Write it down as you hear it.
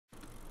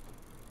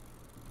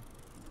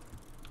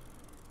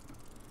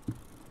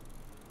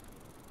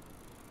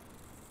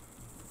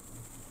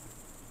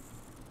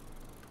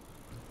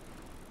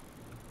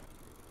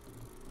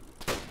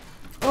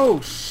Oh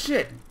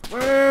shit!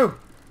 Whoa!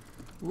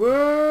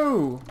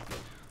 Whoa!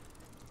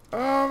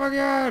 Oh my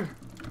god!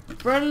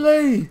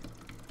 Friendly!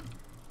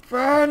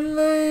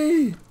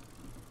 Friendly!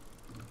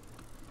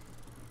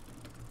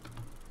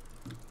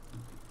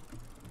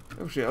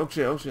 Oh shit, oh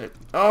shit, oh shit.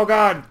 Oh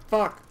god,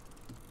 fuck!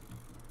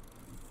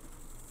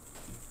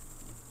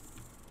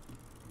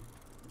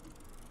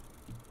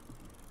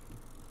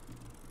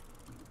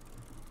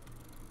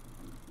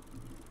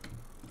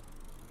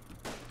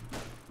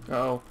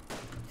 Uh-oh.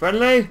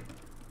 Friendly?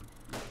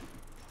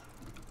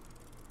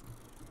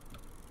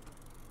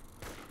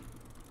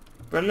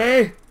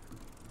 Friendly?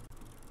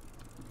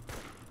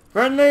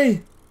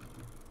 Friendly?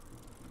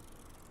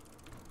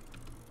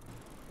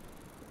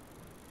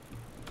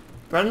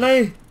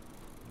 Friendly?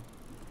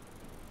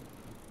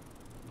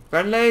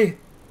 Friendly?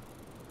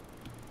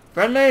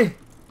 Friendly?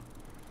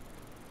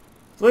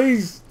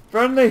 Please,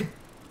 friendly?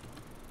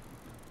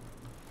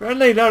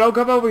 Friendly, no, don't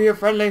come over here,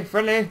 friendly,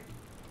 friendly.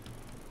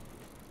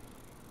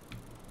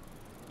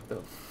 The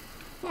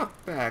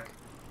fuck back.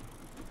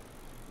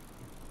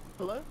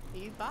 Hello? Are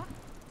you back?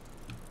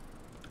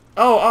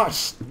 Oh,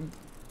 what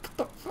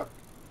the fuck?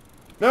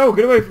 No,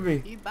 get away from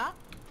me. Are you back?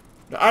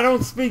 I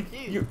don't speak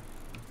Dude. you.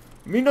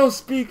 Me no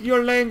speak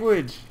your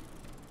language.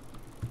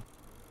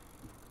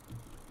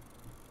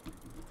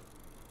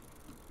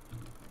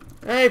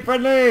 Hey,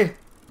 friendly.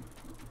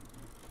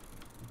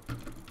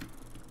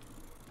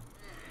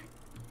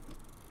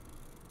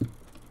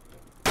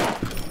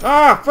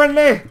 Ah,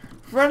 friendly,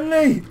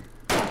 friendly,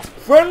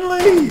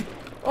 friendly.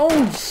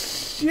 Oh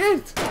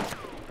shit,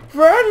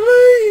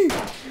 friendly,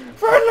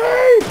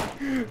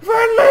 friendly,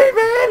 friendly,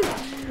 man.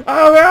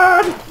 Oh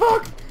god,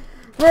 fuck,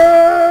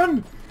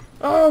 run.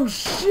 Oh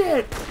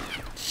shit,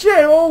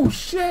 shit, oh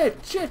shit,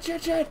 shit,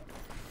 shit, shit.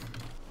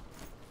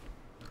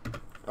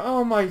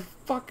 Oh my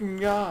fucking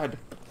god.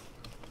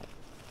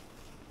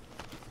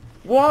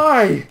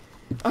 Why?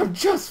 I'm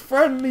just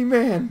friendly,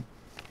 man.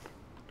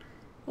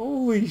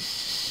 Holy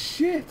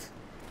shit.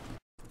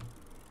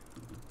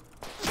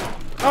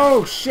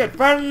 Oh shit,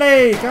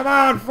 friendly! Come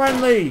on,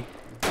 friendly!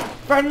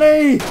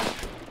 Friendly!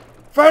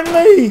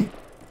 Friendly!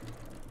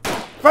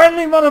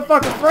 Friendly,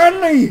 motherfucker,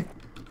 friendly!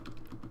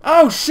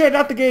 Oh shit,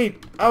 not the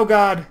gate! Oh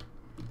god.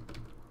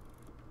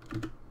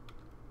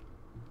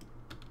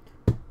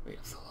 Wait,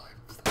 I'm still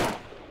alive.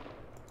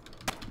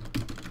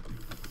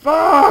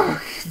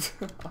 Fuck!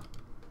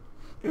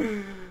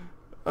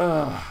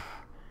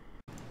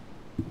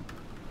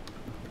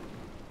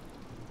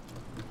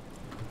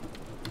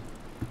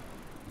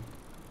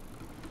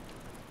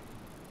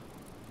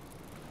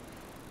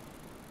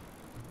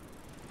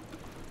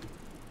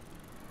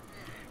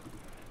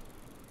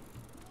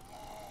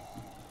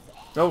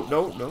 No,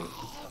 no, no.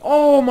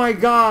 Oh my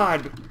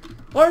god!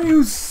 Are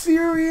you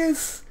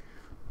serious?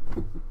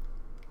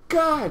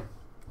 God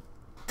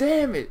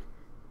damn it.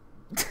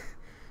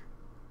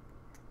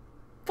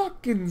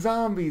 Fucking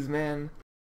zombies, man.